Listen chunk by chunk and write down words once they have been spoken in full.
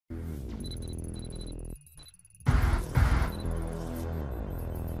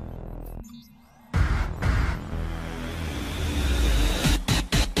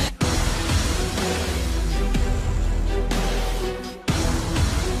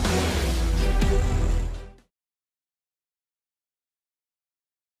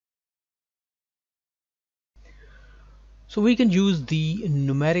So we can use the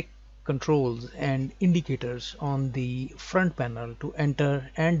numeric controls and indicators on the front panel to enter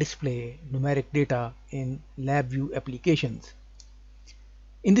and display numeric data in LabVIEW applications.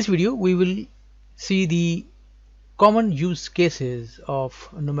 In this video, we will see the common use cases of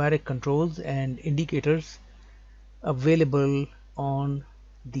numeric controls and indicators available on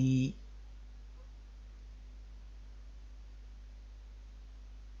the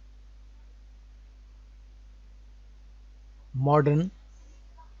modern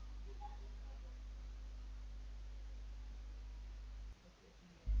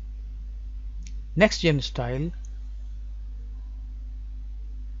NXG Style,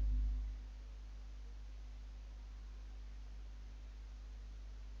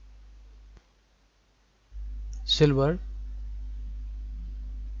 silver,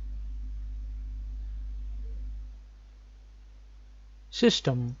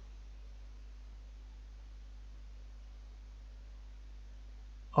 system,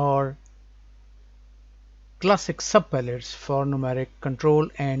 or classic subpalettes for numeric control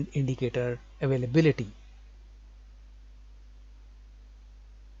and indicator availability.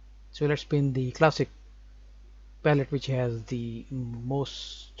 So let's pin the classic palette, which has the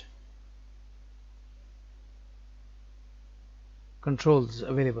most controls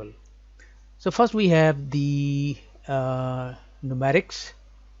available. So first we have the numerics,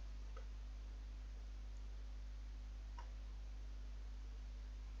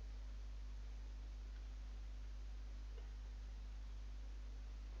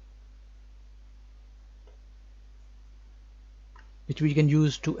 which we can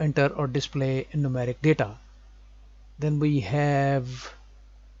use to enter or display numeric data. Then we have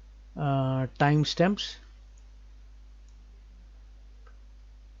timestamps,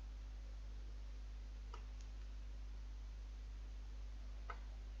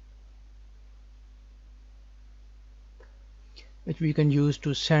 which we can use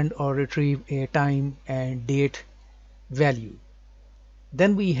to send or retrieve a time and date value.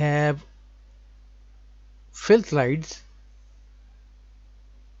 Then we have fill slides,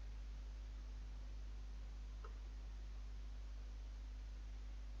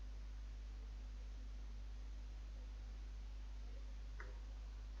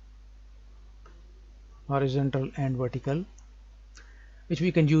 horizontal and vertical, which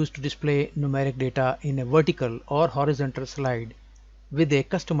we can use to display numeric data in a vertical or horizontal slide with a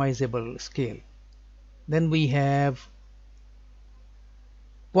customizable scale. Then we have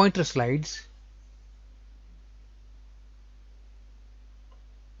pointer slides,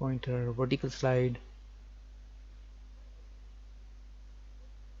 pointer vertical slide,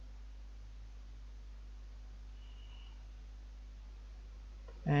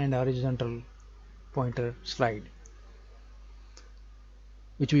 and horizontal pointer slide,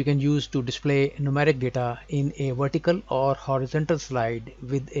 which we can use to display numeric data in a vertical or horizontal slide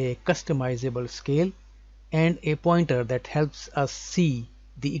with a customizable scale and a pointer that helps us see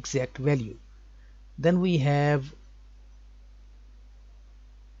the exact value. Then we have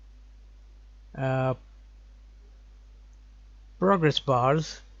progress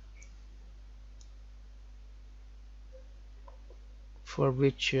bars, for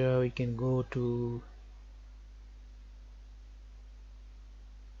which we can go to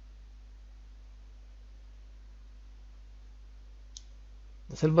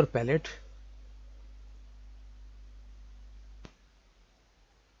the silver palette,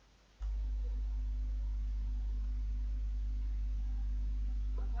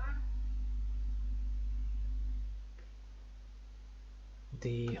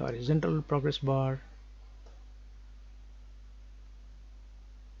 the horizontal progress bar,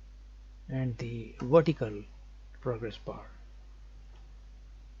 and the vertical progress bar.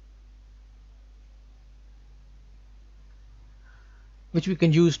 Which we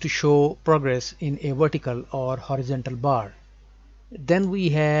can use to show progress in a vertical or horizontal bar. Then we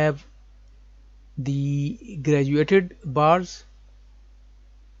have the graduated bars,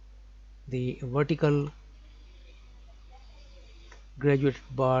 the vertical graduated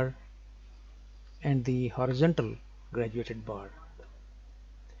bar and the horizontal graduated bar,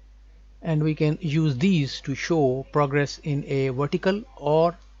 and we can use these to show progress in a vertical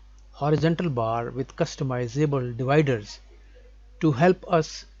or horizontal bar with customizable dividers to help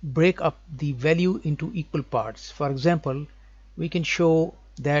us break up the value into equal parts. For example, we can show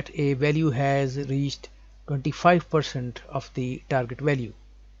that a value has reached 25% of the target value.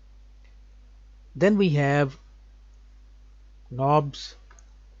 Then we have knobs,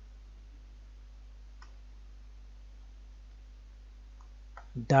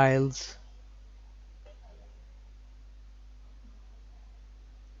 dials,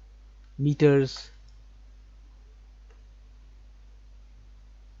 meters,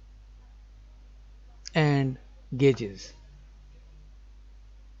 gauges.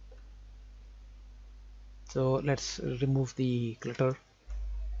 So let's remove the clutter,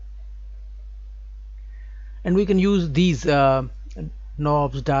 and we can use these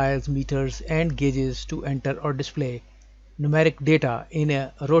knobs, dials, meters and gauges to enter or display numeric data in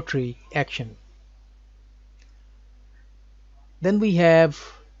a rotary action. Then we have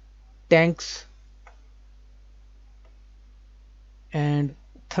tanks and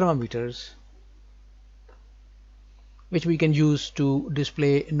thermometers, which we can use to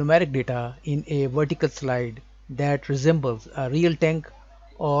display numeric data in a vertical slide that resembles a real tank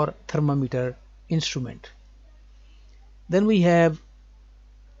or thermometer instrument. Then we have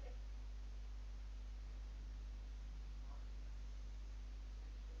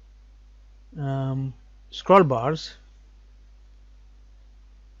scroll bars.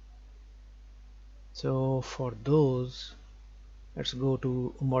 So for those, let's go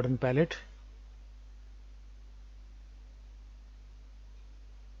to modern palette.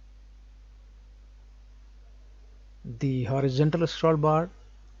 The horizontal scroll bar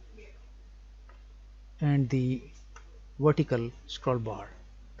and the vertical scroll bar,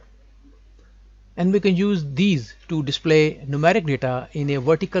 and we can use these to display numeric data in a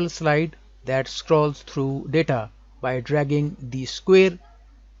vertical slide that scrolls through data by dragging the square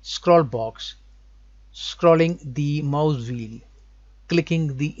scroll box, scrolling the mouse wheel,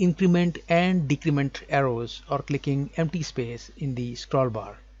 clicking the increment and decrement arrows, or clicking empty space in the scroll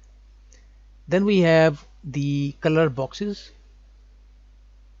bar. Then we have the color boxes,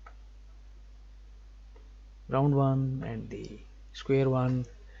 round one and the square one,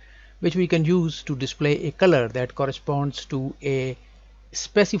 which we can use to display a color that corresponds to a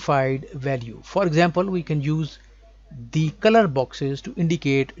specified value. For example, we can use the color boxes to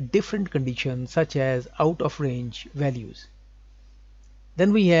indicate different conditions such as out of range values.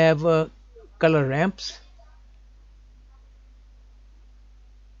 Then we have color ramps,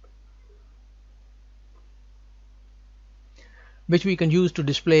 which we can use to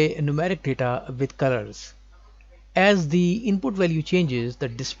display numeric data with colors. As the input value changes, the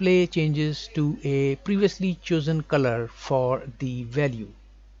display changes to a previously chosen color for the value.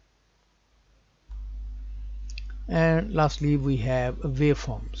 And lastly, we have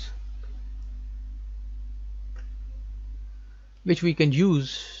waveforms, which we can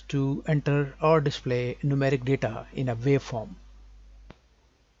use to enter or display numeric data in a waveform.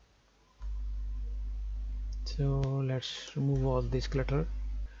 So let's remove all this clutter.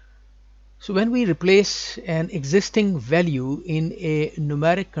 So when we replace an existing value in a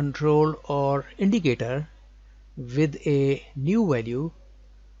numeric control or indicator with a new value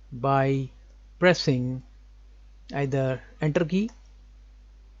by pressing either enter key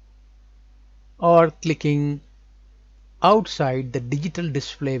or clicking outside the digital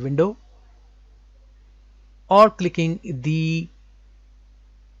display window or clicking the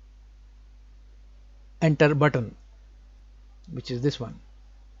enter button, which is this one.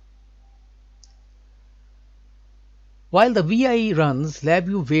 While the VI runs,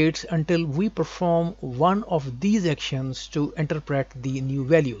 LabVIEW waits until we perform one of these actions to interpret the new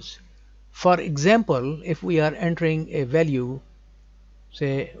values. For example, if we are entering a value,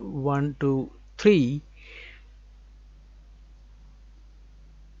 say 1, 2, 3,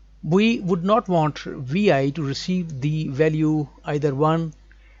 we would not want VI to receive the value either 1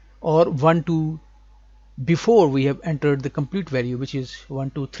 or 1, 2 before we have entered the complete value, which is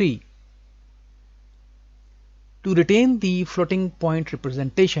 1, 2, 3. To retain the floating point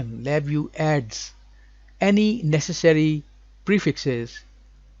representation, LabVIEW adds any necessary prefixes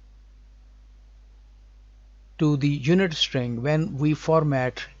to the unit string when we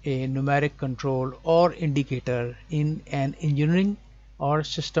format a numeric control or indicator in an engineering or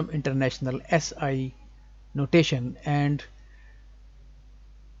System International SI notation and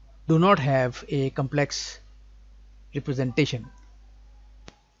do not have a complex representation.